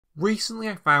Recently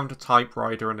I found a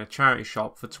typewriter in a charity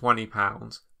shop for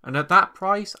 £20, and at that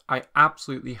price I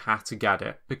absolutely had to get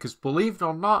it because, believe it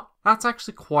or not, that's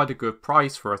actually quite a good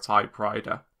price for a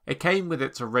typewriter. It came with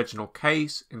its original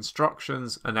case,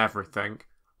 instructions and everything.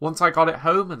 Once I got it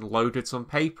home and loaded some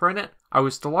paper in it, I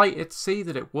was delighted to see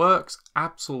that it works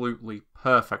absolutely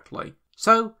perfectly.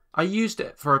 So I used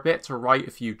it for a bit to write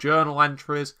a few journal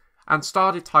entries and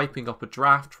started typing up a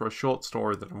draft for a short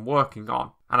story that I'm working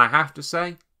on. And I have to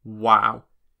say, wow,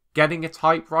 getting a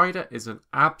typewriter is an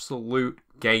absolute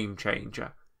game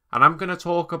changer. And I'm going to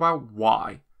talk about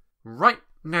why right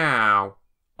now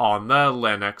on the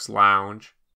Linux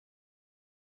Lounge.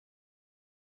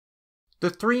 The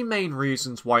three main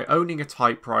reasons why owning a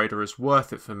typewriter is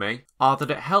worth it for me are that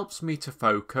it helps me to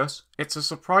focus, it's a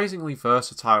surprisingly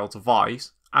versatile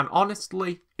device, and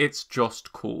honestly, it's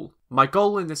just cool. My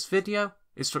goal in this video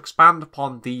is to expand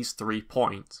upon these 3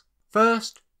 points.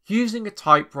 First, using a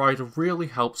typewriter really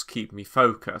helps keep me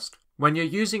focused. When you're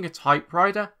using a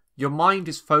typewriter, your mind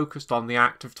is focused on the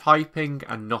act of typing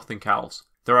and nothing else.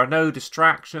 There are no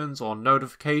distractions or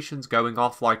notifications going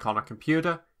off like on a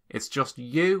computer. It's just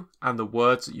you and the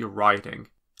words that you're writing.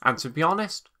 And to be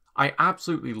honest, I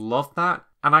absolutely love that,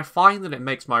 and I find that it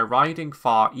makes my writing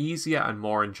far easier and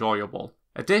more enjoyable.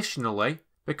 Additionally,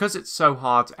 because it's so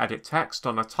hard to edit text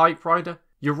on a typewriter,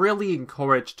 you're really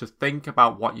encouraged to think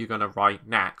about what you're going to write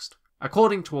next.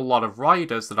 According to a lot of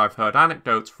writers that I've heard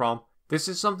anecdotes from, this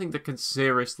is something that can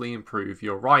seriously improve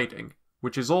your writing,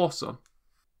 which is awesome.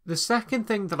 The second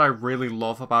thing that I really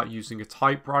love about using a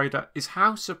typewriter is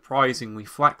how surprisingly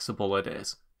flexible it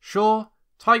is. Sure,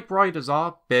 typewriters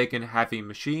are big and heavy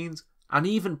machines, and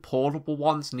even portable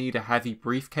ones need a heavy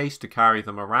briefcase to carry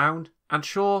them around, and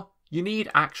sure, you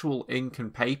need actual ink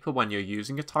and paper when you're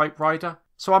using a typewriter,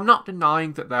 so I'm not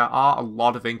denying that there are a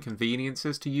lot of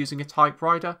inconveniences to using a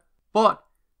typewriter, but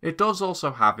it does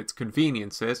also have its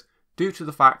conveniences, due to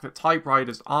the fact that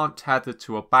typewriters aren't tethered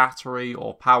to a battery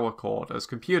or power cord as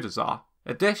computers are.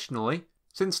 Additionally,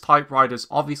 since typewriters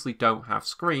obviously don't have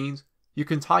screens, you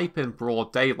can type in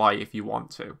broad daylight if you want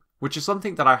to, which is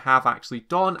something that I have actually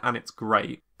done and it's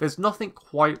great. There's nothing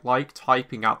quite like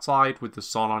typing outside with the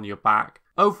sun on your back.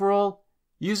 Overall,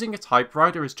 using a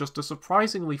typewriter is just a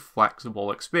surprisingly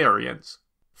flexible experience.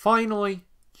 Finally,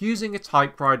 using a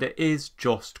typewriter is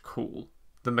just cool.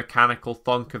 The mechanical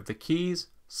thunk of the keys,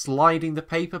 sliding the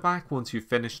paper back once you've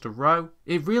finished a row,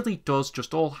 it really does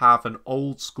just all have an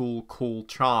old school cool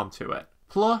charm to it.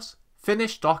 Plus,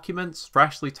 finished documents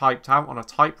freshly typed out on a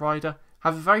typewriter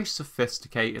have a very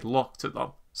sophisticated look to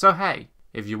them. So hey,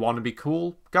 if you want to be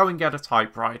cool, go and get a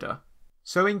typewriter.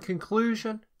 So in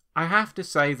conclusion, I have to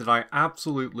say that I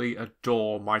absolutely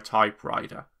adore my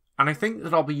typewriter, and I think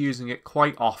that I'll be using it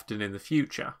quite often in the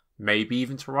future, maybe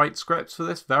even to write scripts for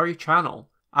this very channel.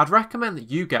 I'd recommend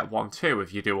that you get one too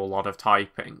if you do a lot of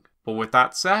typing. But with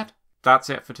that said, that's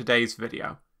it for today's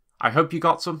video. I hope you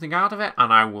got something out of it,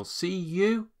 and I will see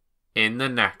you in the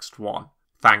next one.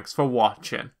 Thanks for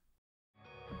watching.